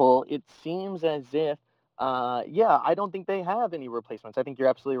example, it seems as if, I don't think they have any replacements. I think you're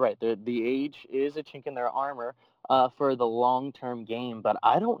absolutely right. The age is a chink in their armor for the long-term game, but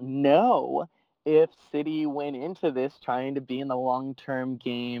I don't know if City went into this trying to be in the long-term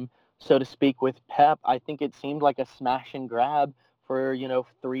game, so to speak, with Pep. I think it seemed like a smash and grab for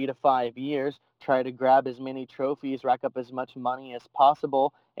 3 to 5 years, try to grab as many trophies, rack up as much money as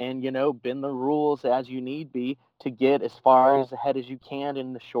possible, and bend the rules as you need be to get as far as ahead as you can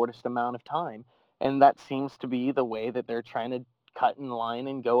in the shortest amount of time. And that seems to be the way that they're trying to cut in line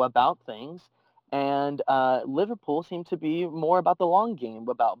and go about things. And Liverpool seemed to be more about the long game,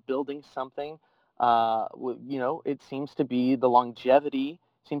 about building something. It seems to be the longevity,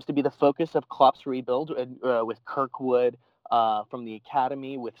 seems to be the focus of Klopp's rebuild with Kirkwood from the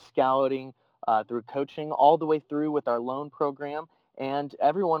academy, with scouting, through coaching, all the way through with our loan program. And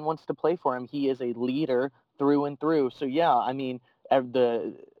everyone wants to play for him. He is a leader through and through. So, yeah, I mean,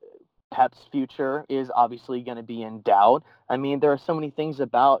 the Pep's future is obviously going to be in doubt. I mean, there are so many things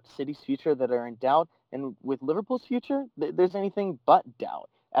about City's future that are in doubt. And with Liverpool's future, there's anything but doubt.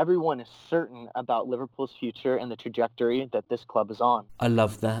 Everyone is certain about Liverpool's future and the trajectory that this club is on. I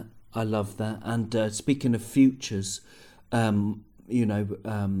love that. And speaking of futures, as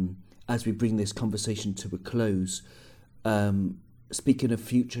we bring this conversation to a close, speaking of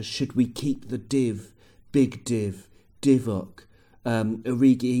future, should we keep the Big Divock?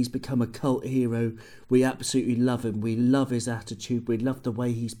 Origi, he's become a cult hero. We absolutely love him. We love his attitude. We love the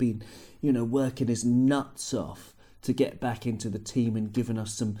way he's been, working his nuts off to get back into the team and given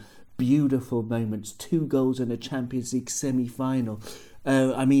us some beautiful moments. 2 goals in a Champions League semi-final.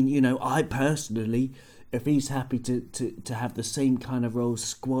 I personally, if he's happy to have the same kind of role,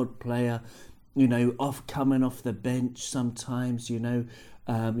 squad player, coming off the bench sometimes,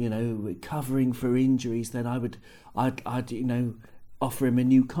 covering for injuries, then I'd offer him a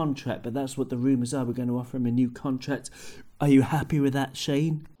new contract. But that's what the rumours are. We're going to offer him a new contract. Are you happy with that,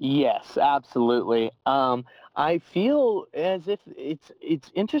 Shane? Yes, absolutely. I feel as if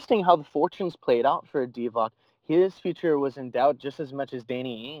it's interesting how the fortunes played out for Divock. His future was in doubt just as much as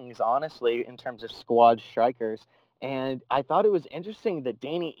Danny Ings, honestly, in terms of squad strikers. And I thought it was interesting that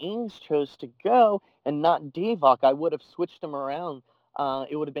Danny Ings chose to go and not Divock. I would have switched him around.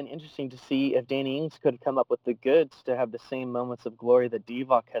 It would have been interesting to see if Danny Ings could come up with the goods to have the same moments of glory that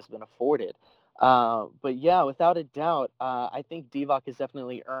Divock has been afforded. But yeah, without a doubt, I think Divock has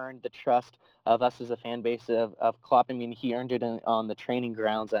definitely earned the trust of us as a fan base of Klopp. I mean, he earned it on the training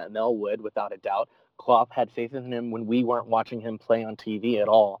grounds at Melwood, without a doubt. Klopp had faith in him when we weren't watching him play on TV at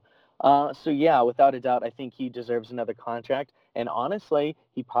all. So yeah, without a doubt, I think he deserves another contract. And honestly,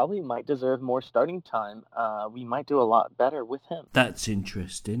 he probably might deserve more starting time. We might do a lot better with him. That's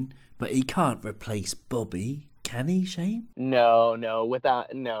interesting, but he can't replace Bobby, can he, Shane? No.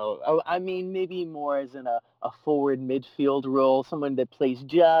 Oh, I mean, maybe more as in a forward midfield role, someone that plays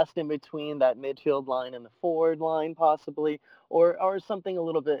just in between that midfield line and the forward line, possibly, or something a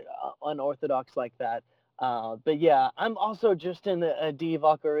little bit unorthodox like that. But yeah, I'm also just in a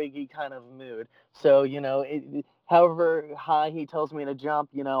Divock Origi kind of mood. So, however high he tells me to jump,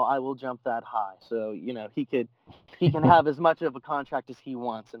 I will jump that high. So, he can have as much of a contract as he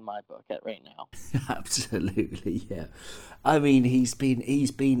wants in my book right now. Absolutely, yeah. I mean, he's been.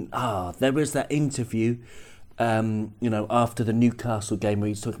 There was that interview, after the Newcastle game where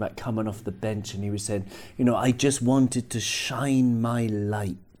he was talking about coming off the bench, and he was saying, I just wanted to shine my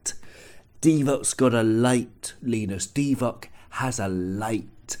light. Divock's got a light, Linus. Divock has a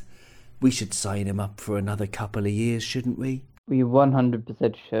light. We should sign him up for another couple of years, shouldn't we? We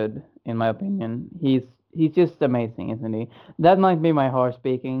 100% should, in my opinion. He's just amazing, isn't he? That might be my heart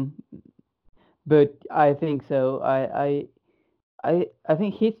speaking, but I think so. I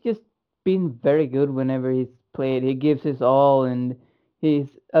think he's just been very good whenever he's played. He gives his all, and he's,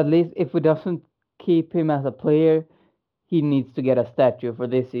 at least if we doesn't keep him as a player, he needs to get a statue for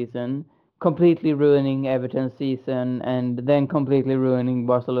this season. Completely ruining Everton's season and then completely ruining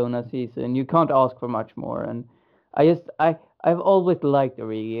Barcelona's season. You can't ask for much more. And I've always liked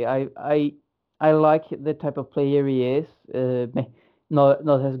Origi. I like the type of player he is.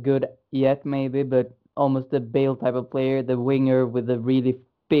 Not as good yet, maybe, but almost the Bale type of player, the winger with a really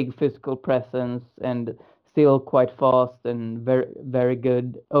big physical presence and still quite fast and very, very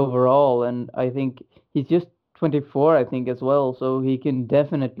good overall. And I think he's just 24, I think, as well, so he can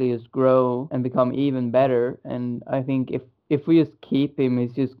definitely just grow and become even better. And I think if we just keep him,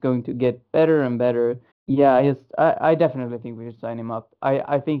 he's just going to get better and better. Yeah, I definitely think we should sign him up.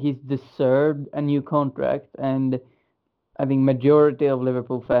 I think he's deserved a new contract, and I think majority of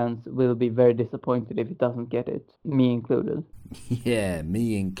Liverpool fans will be very disappointed if he doesn't get it, me included. Yeah,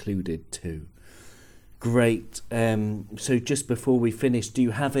 me included too. Great. So just before we finish, do you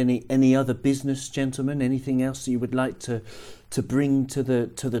have any other business, gentlemen? Anything else that you would like to bring to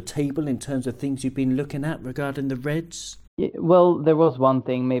the table in terms of things you've been looking at regarding the Reds? Yeah, well, there was one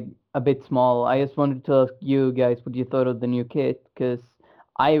thing, maybe a bit small. I just wanted to ask you guys what you thought of the new kit, because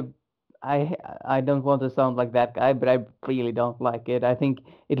I don't want to sound like that guy, but I really don't like it. I think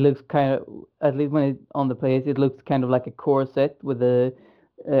it looks kind of, at least when it's on the players, it looks kind of like a corset with a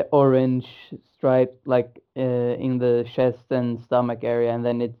orange stripe in the chest and stomach area, and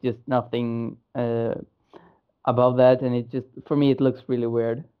then it's just nothing above that, and it just, for me, it looks really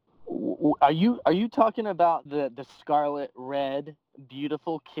weird. Are you talking about the scarlet red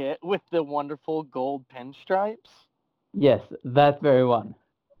beautiful kit with the wonderful gold pinstripes? Yes, that very one.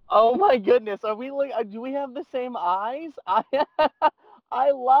 Oh my goodness, do we have the same eyes?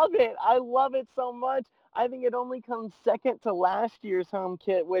 I love it. I love it so much. I think it only comes second to last year's home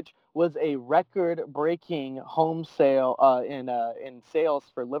kit, which was a record-breaking home sale in sales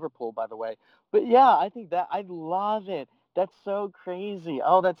for Liverpool, by the way. But yeah, I think that I love it. That's so crazy.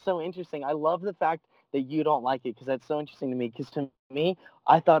 Oh, that's so interesting. I love the fact that you don't like it, because that's so interesting to me. Because to me,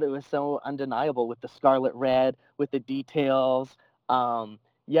 I thought it was so undeniable with the scarlet red, with the details.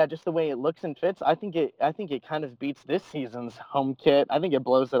 Yeah, just the way it looks and fits. I think it kind of beats this season's home kit. I think it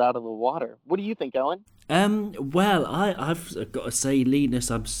blows it out of the water. What do you think, Owen? Well, I've got to say, Linus,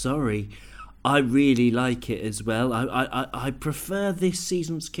 I'm sorry. I really like it as well. I prefer this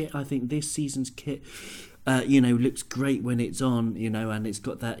season's kit. I think this season's kit, looks great when it's on, and it's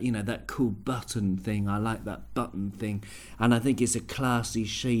got that, that cool button thing. I like that button thing. And I think it's a classy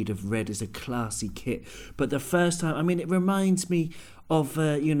shade of red. It's a classy kit. But the first time, it reminds me of,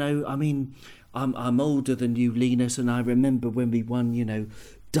 I'm older than you, Linus, and I remember when we won,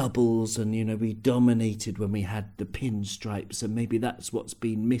 doubles, and we dominated when we had the pinstripes, and maybe that's what's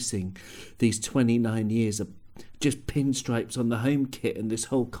been missing these 29 years of just pinstripes on the home kit, and this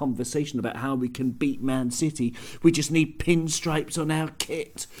whole conversation about how we can beat Man City. We just need pinstripes on our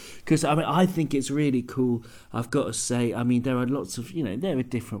kit, because I think it's really cool. I've got to say, there are lots of, there are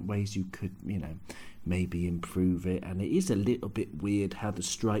different ways you could, maybe improve it. And it is a little bit weird how the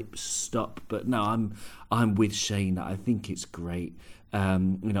stripes stop, but no, I'm with Shane. I think it's great.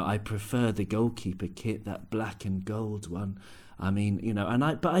 I prefer the goalkeeper kit, that black and gold one. I mean,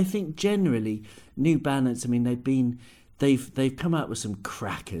 but I think generally New Balance, I mean, they've come out with some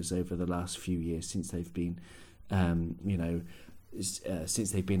crackers over the last few years since they've been,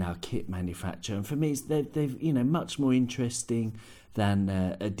 since they've been our kit manufacturer. And for me, they've much more interesting than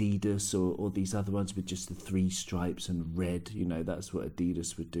Adidas or these other ones with just the 3 stripes and red. That's what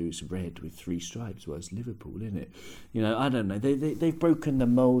Adidas would do. It's red with 3 stripes. Well, it's Liverpool, isn't it? I don't know. They've broken the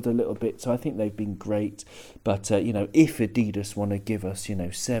mould a little bit, so I think they've been great. But, if Adidas want to give us,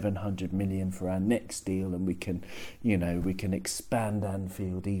 700 million for our next deal, and we can expand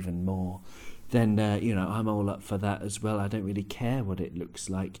Anfield even more, then, I'm all up for that as well. I don't really care what it looks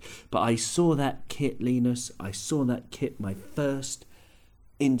like. But I saw that kit, Linus. I saw that kit. My first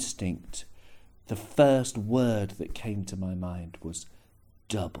instinct, the first word that came to my mind was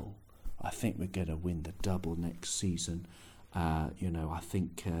double. I think we're going to win the double next season. I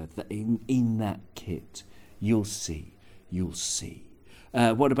think that in that kit, you'll see.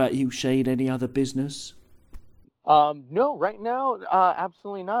 What about you, Shade? Any other business? No, right now,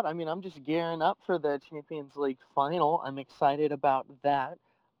 absolutely not. I mean, I'm just gearing up for the Champions League final. I'm excited about that,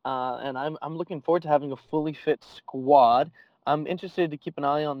 and I'm looking forward to having a fully fit squad. I'm interested to keep an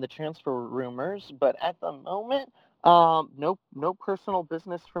eye on the transfer rumors, but at the moment, no personal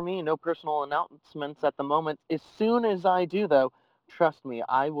business for me, no personal announcements at the moment. As soon as I do, though, trust me,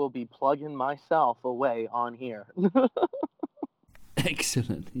 I will be plugging myself away on here.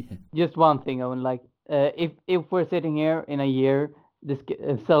 Excellent. Yeah. Just one thing, Owen. If we're sitting here in a year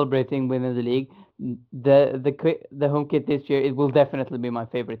celebrating winning the league, the home kit this year, it will definitely be my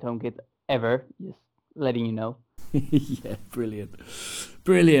favorite home kit ever. Just letting you know. Yeah, brilliant.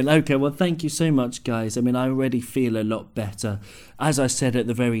 Okay, well, thank you so much, guys. I mean, I already feel a lot better. As I said at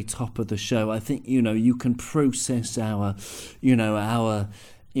the very top of the show, I think you can process our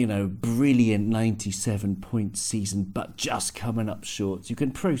brilliant 97-point season, but just coming up short. You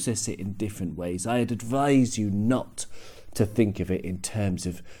can process it in different ways. I'd advise you not to think of it in terms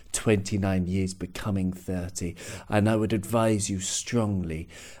of 29 years becoming 30. And I would advise you strongly,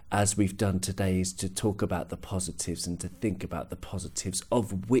 as we've done today, is to talk about the positives and to think about the positives,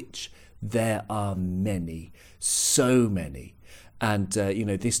 of which there are many, so many. And,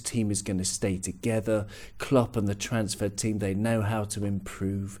 this team is going to stay together. Klopp and the transfer team, they know how to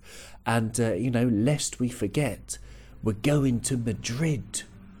improve. And, lest we forget, we're going to Madrid.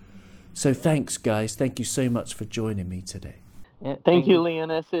 So thanks, guys. Thank you so much for joining me today. Yeah, Thank you,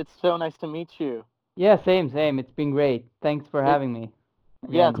 Leonis. It's so nice to meet you. Yeah, same. It's been great. Thanks for having me.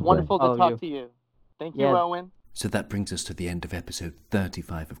 Yeah, it's wonderful to talk to you. Thank you, Yeah. Owen. So that brings us to the end of episode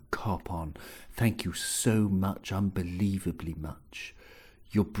 35 of Cop On. Thank you so much, unbelievably much.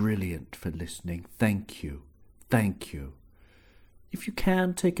 You're brilliant for listening. Thank you. If you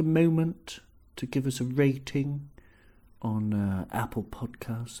can, take a moment to give us a rating on Apple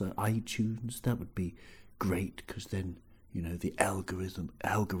Podcasts or iTunes. That would be great, because then, the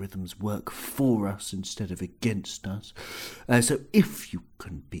algorithms work for us instead of against us. So if you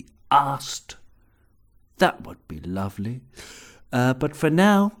can be asked, that would be lovely. But for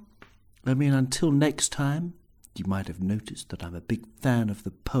now, until next time, you might have noticed that I'm a big fan of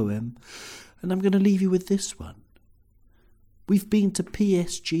the poem, and I'm going to leave you with this one. We've been to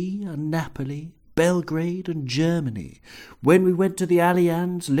PSG and Napoli, Belgrade and Germany. When we went to the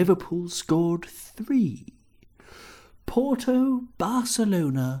Allianz, Liverpool scored 3. Porto,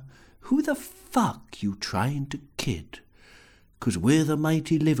 Barcelona, who the fuck you trying to kid? 'Cause we're the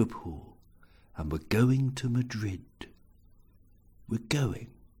mighty Liverpool, and we're going to Madrid. We're going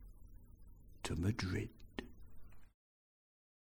to Madrid.